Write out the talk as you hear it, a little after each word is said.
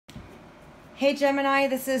Hey Gemini,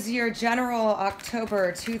 this is your general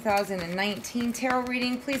October 2019 tarot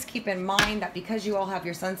reading. Please keep in mind that because you all have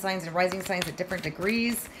your sun signs and rising signs at different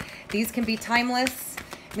degrees, these can be timeless,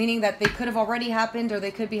 meaning that they could have already happened or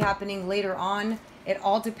they could be happening later on. It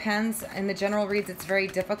all depends. In the general reads, it's very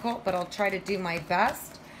difficult, but I'll try to do my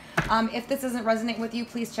best. If this doesn't resonate with you,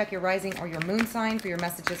 please check your rising or your moon sign, for your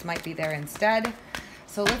messages might be there instead.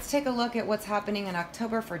 So let's take a look at what's happening in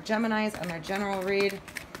October for Geminis on their general read.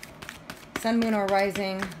 Sun, moon, or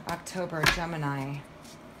rising, October, Gemini.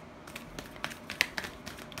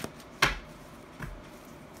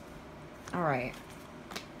 All right.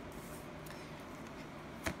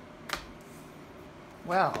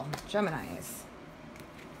 Well, Geminis.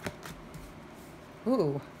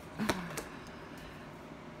 Ooh.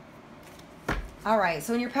 All right,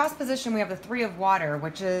 so in your past position, we have the Three of Water,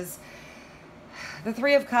 which is the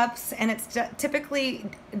Three of Cups, and it typically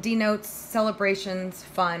denotes celebrations,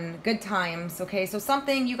 fun, good times, okay? So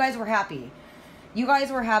something, you guys were happy. You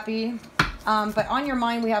guys were happy, but on your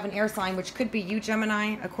mind, we have an air sign, which could be you,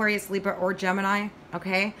 Gemini, Aquarius, Libra, or Gemini,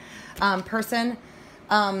 okay? Person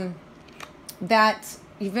that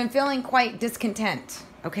you've been feeling quite discontent,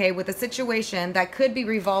 okay, with a situation that could be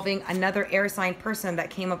revolving another air sign person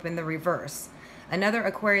that came up in the reverse. Another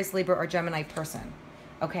Aquarius, Libra, or Gemini person,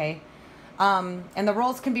 okay? And the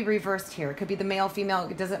roles can be reversed here. It could be the male, female,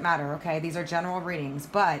 it doesn't matter, okay? These are general readings,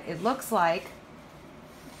 but it looks like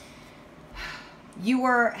you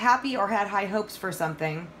were happy or had high hopes for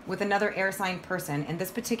something with another air sign person in this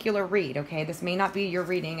particular read, okay? This may not be your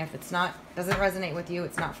reading. If it's not, doesn't resonate with you,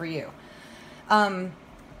 it's not for you.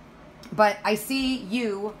 But I see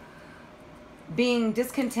you being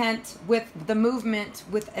discontent with the movement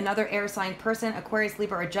with another air sign person, Aquarius,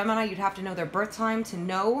 Libra, or Gemini. You'd have to know their birth time to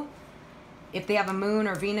know if they have a moon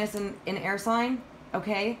or Venus in air sign,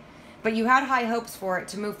 okay? But you had high hopes for it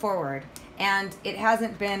to move forward, and it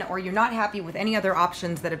hasn't been, or you're not happy with any other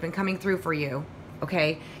options that have been coming through for you,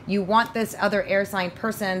 okay? You want this other air sign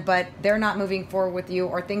person, but they're not moving forward with you,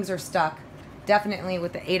 or things are stuck, definitely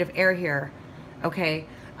with the Eight of Air here, okay?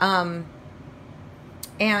 And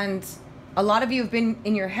a lot of you have been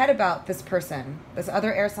in your head about this person, this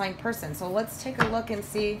other air sign person. So let's take a look and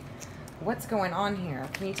see what's going on here.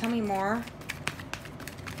 Can you tell me more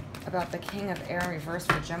about the King of Air in reverse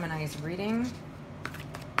for Gemini's reading?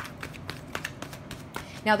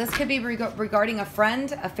 Now, this could be regarding a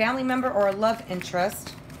friend, a family member, or a love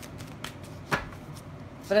interest.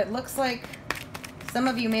 But it looks like some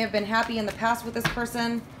of you may have been happy in the past with this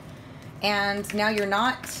person, and now you're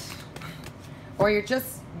not. Or you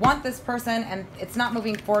just want this person, and it's not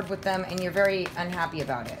moving forward with them, and you're very unhappy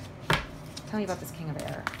about it. Tell me about this King of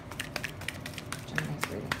Air. Gemini's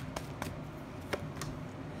reading.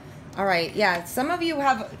 All right, yeah, some of you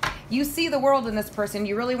you see the world in this person.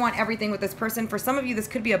 You really want everything with this person. For some of you, this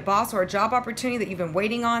could be a boss or a job opportunity that you've been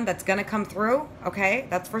waiting on that's going to come through, okay?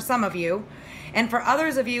 That's for some of you. And for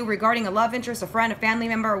others of you, regarding a love interest, a friend, a family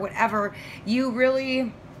member, or whatever, you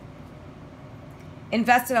really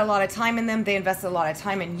invested a lot of time in them. They invested a lot of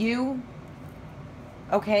time in you,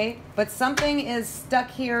 okay? But something is stuck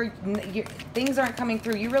here. Things aren't coming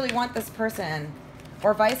through. You really want this person,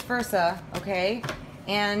 or vice versa, okay?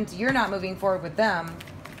 And you're not moving forward with them.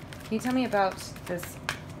 Can you tell me about this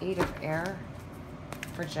Eight of Air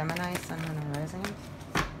for Gemini, Sun, Moon, and Rising?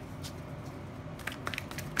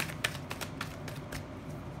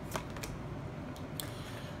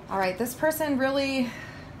 All right, this person really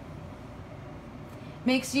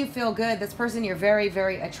makes you feel good. This person, you're very,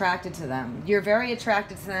 very attracted to them. You're very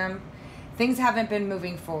attracted to them. Things haven't been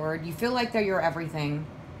moving forward. You feel like they're your everything.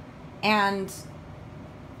 And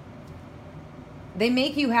they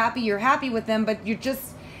make you happy. You're happy with them, but you've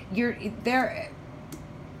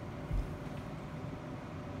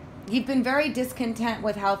been very discontent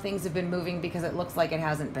with how things have been moving because it looks like it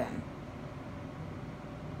hasn't been.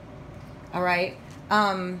 All right.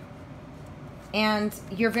 And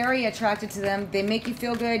you're very attracted to them. They make you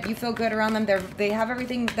feel good. You feel good around them. They have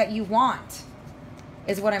everything that you want,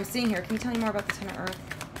 is what I'm seeing here. Can you tell me more about the Ten of Earth?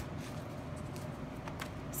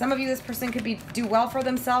 Some of you, this person could do well for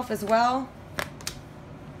themselves as well.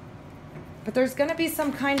 But there's going to be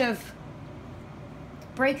some kind of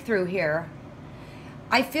breakthrough here.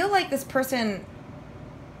 I feel like this person,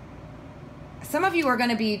 some of you are going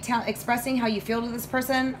to be expressing how you feel to this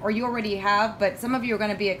person, or you already have, but some of you are going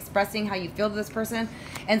to be expressing how you feel to this person.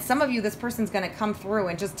 And some of you, this person's going to come through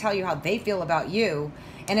and just tell you how they feel about you.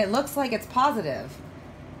 And it looks like it's positive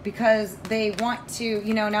because they want to,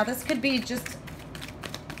 now this could be just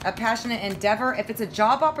a passionate endeavor. If it's a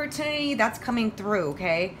job opportunity, that's coming through,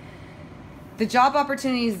 okay? The job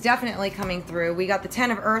opportunity is definitely coming through. We got the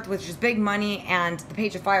 10 of Earth, which is big money, and the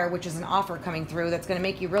Page of Fire, which is an offer coming through that's going to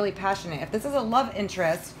make you really passionate. If this is a love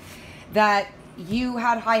interest that you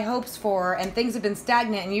had high hopes for and things have been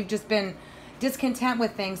stagnant and you've just been discontent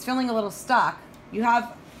with things, feeling a little stuck, you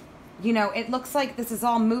have, you know, it looks like this is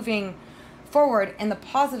all moving forward in the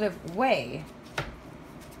positive way.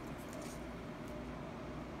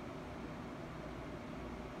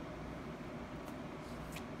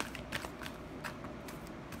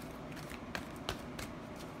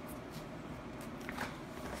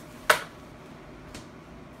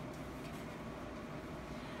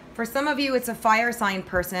 For some of you, it's a fire sign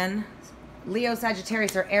person, Leo,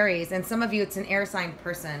 Sagittarius, or Aries. And some of you, it's an air sign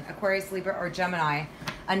person, Aquarius, Libra, or Gemini.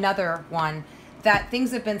 Another one that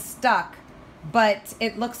things have been stuck, but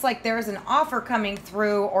it looks like there's an offer coming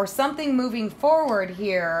through or something moving forward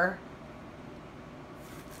here.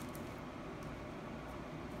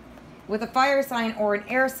 With a fire sign or an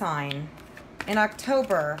air sign in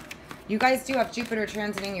October. You guys do have Jupiter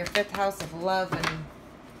transiting your 5th house of love and...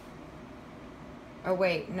 Oh,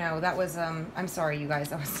 wait, no, that was, I'm sorry, you guys,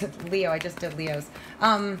 that was Leo. I just did Leo's.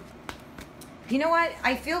 You know what?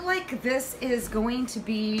 I feel like this is going to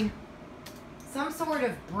be some sort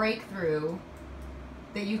of breakthrough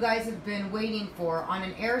that you guys have been waiting for on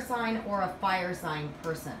an air sign or a fire sign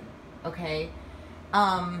person, okay?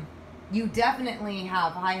 You definitely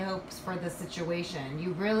have high hopes for this situation.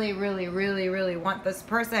 You really, really, really, really want this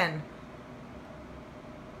person.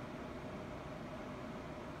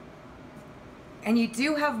 And you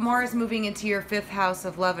do have Mars moving into your 5th house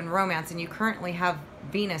of love and romance, and you currently have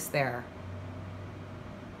Venus there.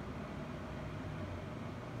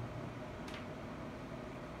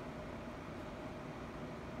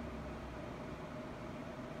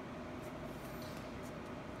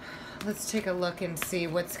 Let's take a look and see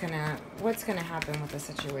what's gonna happen with the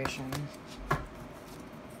situation.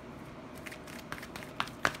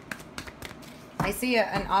 I see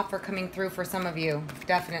an offer coming through for some of you,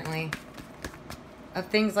 definitely. Of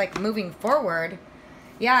things like moving forward.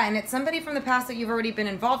 Yeah, and it's somebody from the past that you've already been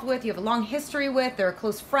involved with, you have a long history with, they're a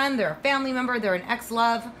close friend, they're a family member, they're an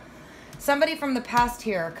ex-love. Somebody from the past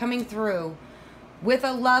here coming through with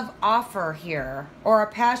a love offer here, or a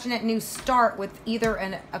passionate new start with either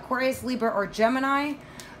an Aquarius, Libra, or Gemini,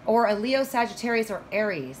 or a Leo, Sagittarius, or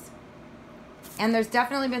Aries. And there's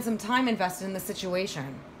definitely been some time invested in the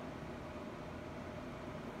situation.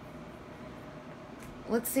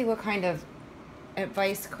 Let's see what kind of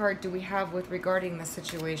advice card do we have with regarding the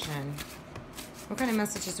situation. What kind of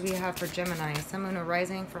messages do we have for Gemini? Sun, Moon, or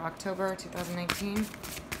Rising for October 2019?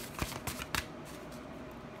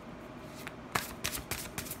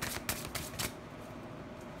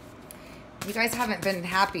 You guys haven't been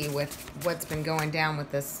happy with what's been going down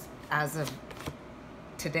with this as of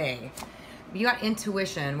today. You got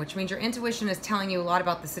intuition, which means your intuition is telling you a lot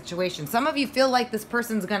about the situation. Some of you feel like this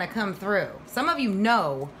person's going to come through. Some of you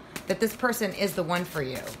know that this person is the one for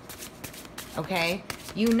you. Okay?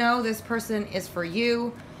 You know this person is for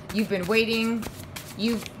you. You've been waiting.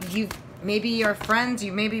 You've maybe you're friends.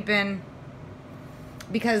 You've maybe been,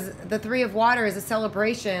 because the 3 of Water is a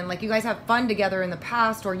celebration. Like you guys have fun together in the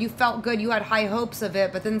past, or you felt good. You had high hopes of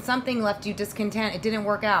it, but then something left you discontent. It didn't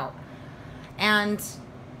work out. And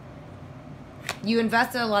you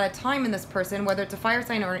invested a lot of time in this person, whether it's a fire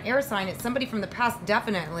sign or an air sign. It's somebody from the past,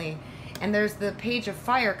 definitely. And there's the Page of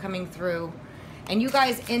Fire coming through. And you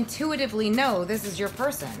guys intuitively know this is your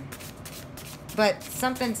person. But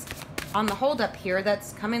something's on the hold up here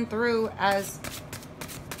that's coming through as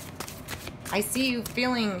I see you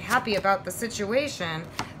feeling happy about the situation.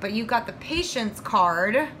 But you got the Patience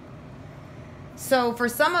card. So for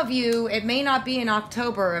some of you, it may not be in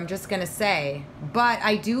October, I'm just going to say. But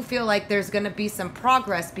I do feel like there's going to be some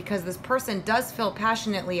progress because this person does feel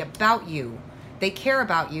passionately about you. They care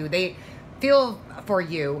about you. They feel for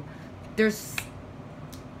you.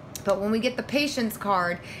 But when we get the Patience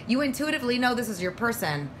card, you intuitively know this is your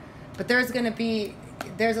person. But there's going to be,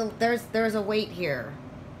 there's a wait here.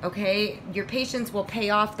 Okay? Your patience will pay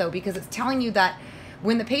off though, because it's telling you that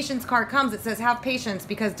when the Patience card comes, it says have patience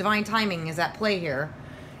because divine timing is at play here.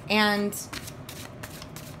 And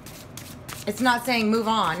it's not saying move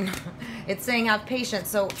on. It's saying have patience.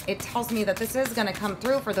 So it tells me that this is going to come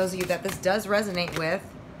through for those of you that this does resonate with.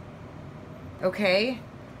 Okay?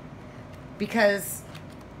 Because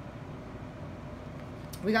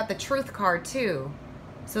we got the Truth card too.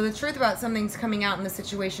 So the truth about something's coming out in the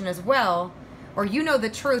situation as well. Or you know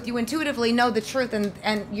the truth. You intuitively know the truth, and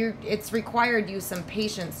it's required you some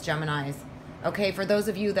patience, Geminis. Okay? For those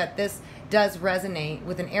of you that this does resonate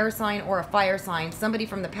with an air sign or a fire sign, somebody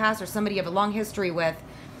from the past or somebody you have a long history with,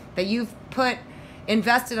 that you've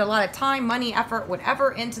invested a lot of time, money, effort,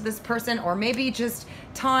 whatever into this person, or maybe just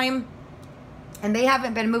time, and they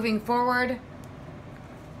haven't been moving forward,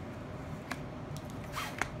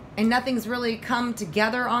 and nothing's really come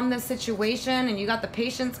together on this situation, and you got the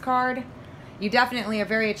Patience card. You definitely are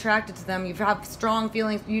very attracted to them. You have strong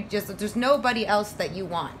feelings. There's nobody else that you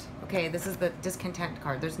want. Okay, this is the Discontent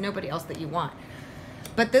card. There's nobody else that you want.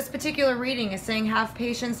 But this particular reading is saying have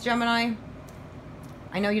patience, Gemini.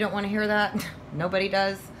 I know you don't want to hear that. Nobody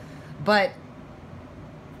does. But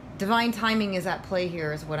divine timing is at play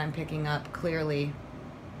here is what I'm picking up clearly.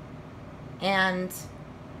 And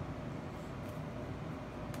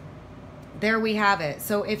there we have it.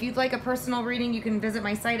 So if you'd like a personal reading, you can visit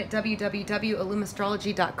my site at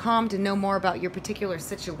www.illumastrology.com to know more about your particular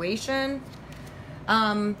situation.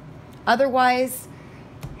 Otherwise,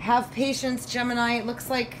 have patience, Gemini. It looks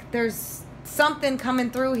like there's something coming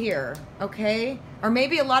through here, okay? Or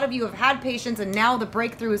maybe a lot of you have had patience and now the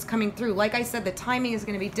breakthrough is coming through. Like I said, the timing is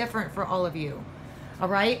going to be different for all of you, all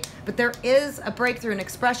right? But there is a breakthrough, an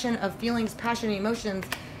expression of feelings, passion, and emotions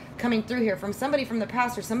coming through here from somebody from the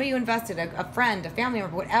past or somebody who invested, a friend, a family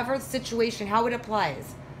member, whatever situation, how it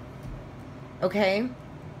applies, okay?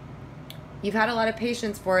 You've had a lot of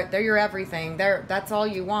patience for it. They're your everything. That's all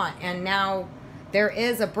you want. And now there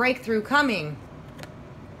is a breakthrough coming,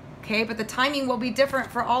 okay? But the timing will be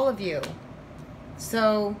different for all of you.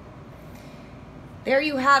 So there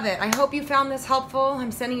you have it. I hope you found this helpful.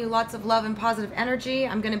 I'm sending you lots of love and positive energy.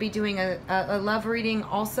 I'm going to be doing a love reading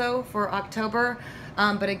also for October.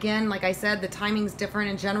 But again, like I said, the timing's different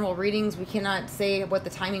in general readings. We cannot say what the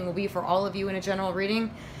timing will be for all of you in a general reading.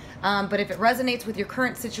 But if it resonates with your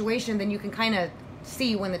current situation, then you can kind of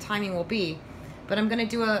see when the timing will be. But I'm going to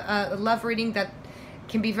do a love reading that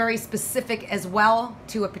can be very specific as well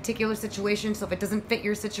to a particular situation. So if it doesn't fit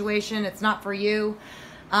your situation, it's not for you.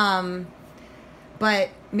 But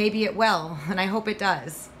maybe it will, and I hope it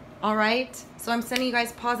does. All right? So I'm sending you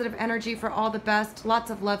guys positive energy for all the best.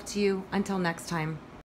 Lots of love to you. Until next time.